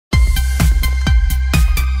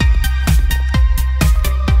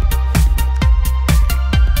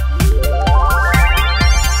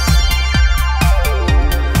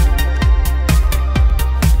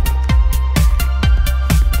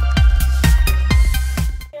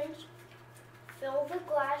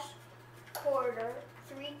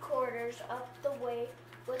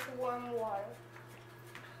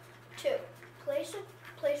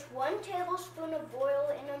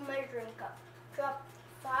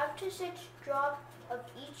to 6 drops of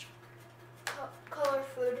each color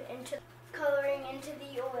food into coloring into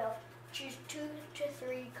the oil. Choose 2 to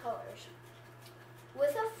 3 colors.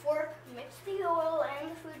 With a fork, mix the oil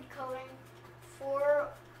and the food coloring 4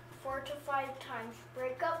 to 5 times.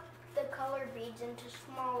 Break up the color beads into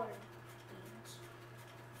smaller beads.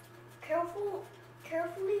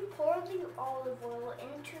 Carefully pour the olive oil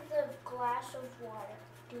into the glass of water.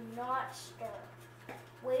 Do not stir.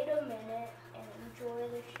 Wait a minute and enjoy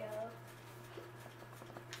the show.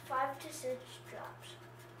 5 to 6 drops.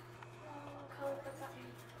 Color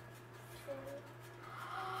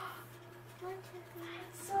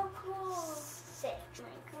That's so cool. 6.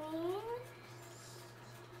 Green.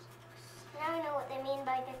 Now I know what they mean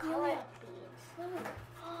by the color beads.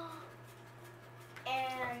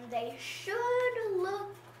 And they should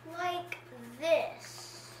look like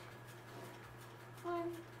this. 1,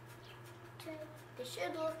 2. They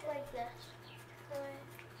should look like this. 4,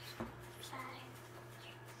 5,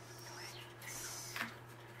 6,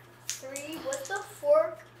 3. With the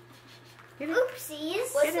fork.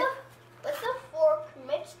 Oopsies. With the fork,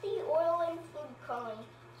 mix the oil and food coloring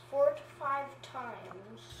 4 to 5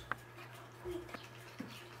 times. Wait.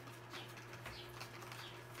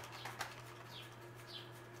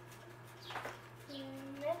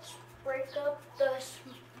 Let's break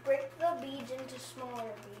the beads into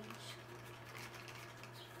smaller beads.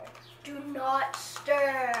 Do not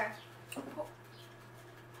stir.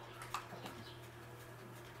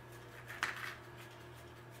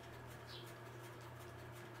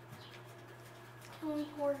 Can we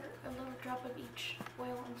pour a little drop of each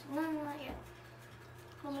oil into? No, not yet.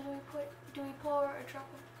 Mama, do we pour a drop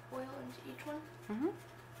of oil into each one? Mm-hmm.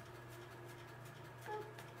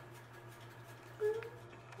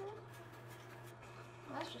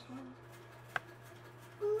 Well, that's just one.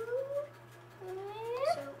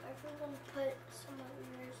 So everyone put some of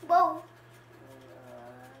yours. Whoa!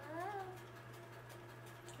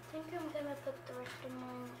 I think I'm gonna put the rest of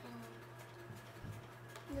mine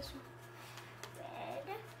in This one. red.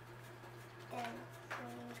 Then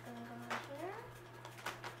green's gonna go in here.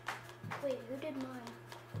 Wait, who did mine?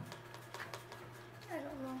 I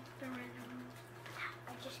don't know. The red one.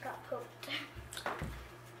 I just got poked.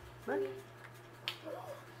 Look.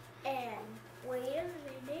 And wait a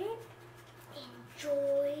minute.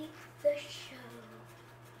 Enjoy the show.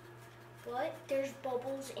 What? There's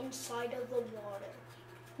bubbles inside of the water.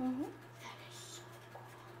 Mm-hmm. That is so cool.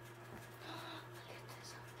 Look at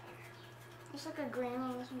this up there. It's like a green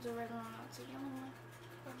one. This one's a red one. That's a yellow one.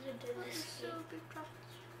 I'm gonna do This this. is so big drop.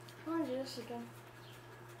 I want to do this again.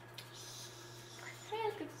 Hey,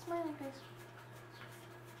 look at the smiling face.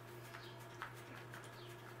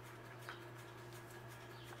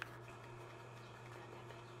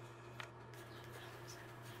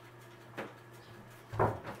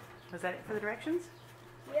 Was that it for the directions?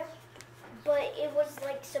 Yeah. But it was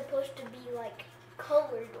like supposed to be like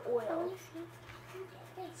colored oil.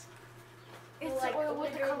 It's like the oil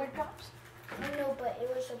with the literally- colored drops. I know, but it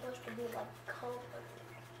was supposed to be like colored.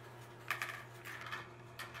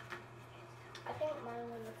 I think mine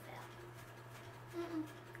would have failed.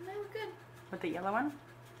 They were good. With the yellow one?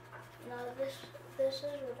 No, this is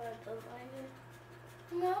what I put mine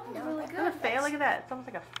in. No, No, really that's It's gonna good. fail. Look at that. It's almost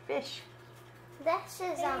like a fish. This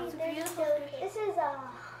is It's beautiful. this is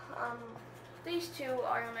These two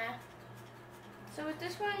are meh. So with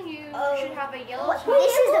this one, you Oh. should have a yellow. What? one.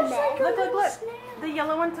 This is a mess. Look, look, look. The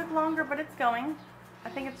yellow one took longer, but it's going. I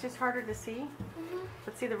think it's just harder to see.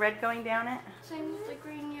 But see the red going down it? Same with the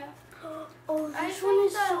green, yeah. Oh, I this one think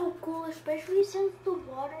is that- so cool, especially since the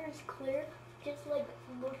water is clear. Just like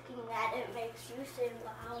looking at it makes you say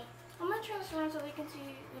wow. I'm gonna turn this around so we can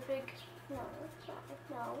see the big. No,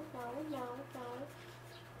 no.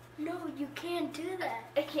 No, you can't do that.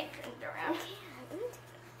 I can't turn it around.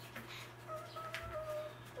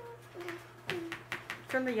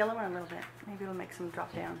 Turn the yellow one a little bit. Maybe it'll make some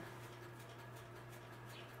drop down.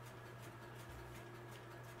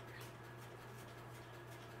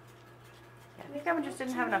 Yeah, I think that one just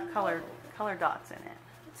didn't have enough color dots in it.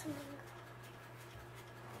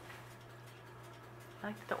 I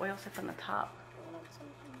like that the oil sits on the top.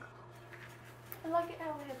 I like it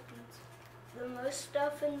how we have beads. The most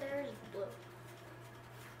stuff in there is blue.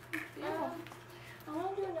 Beautiful. I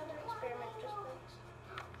want to do another experiment just for this.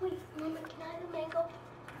 Wait, Mama, can I have a mango?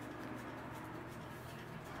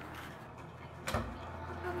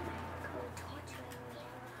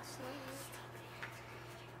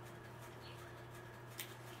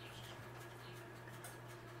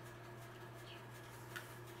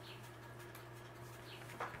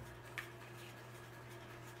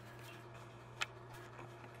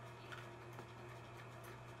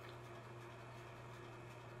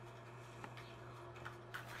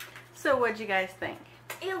 So what'd you guys think?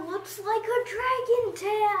 It looks like a dragon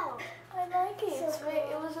tail. I like it. So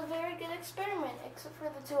It was a very good experiment, except for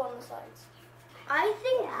the two on the sides. I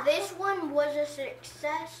think this one was a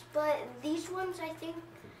success, but these ones, I think,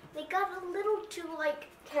 they got a little too like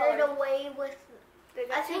carried Color. away with. They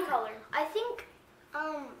got two color. I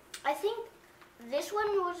think this one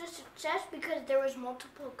was a success because there was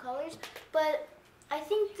multiple colors, but I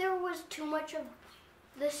think there was too much of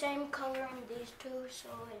the same color in these two, so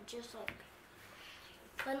it just like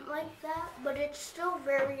went like that. But it's still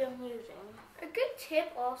very amusing. A good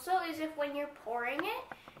tip also is if when you're pouring it,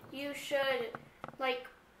 you should like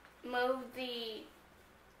move the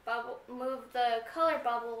color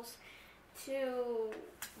bubbles to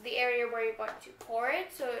the area where you're going to pour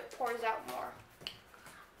it, so it pours out more.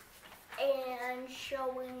 And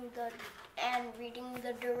showing and reading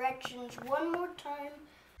the directions one more time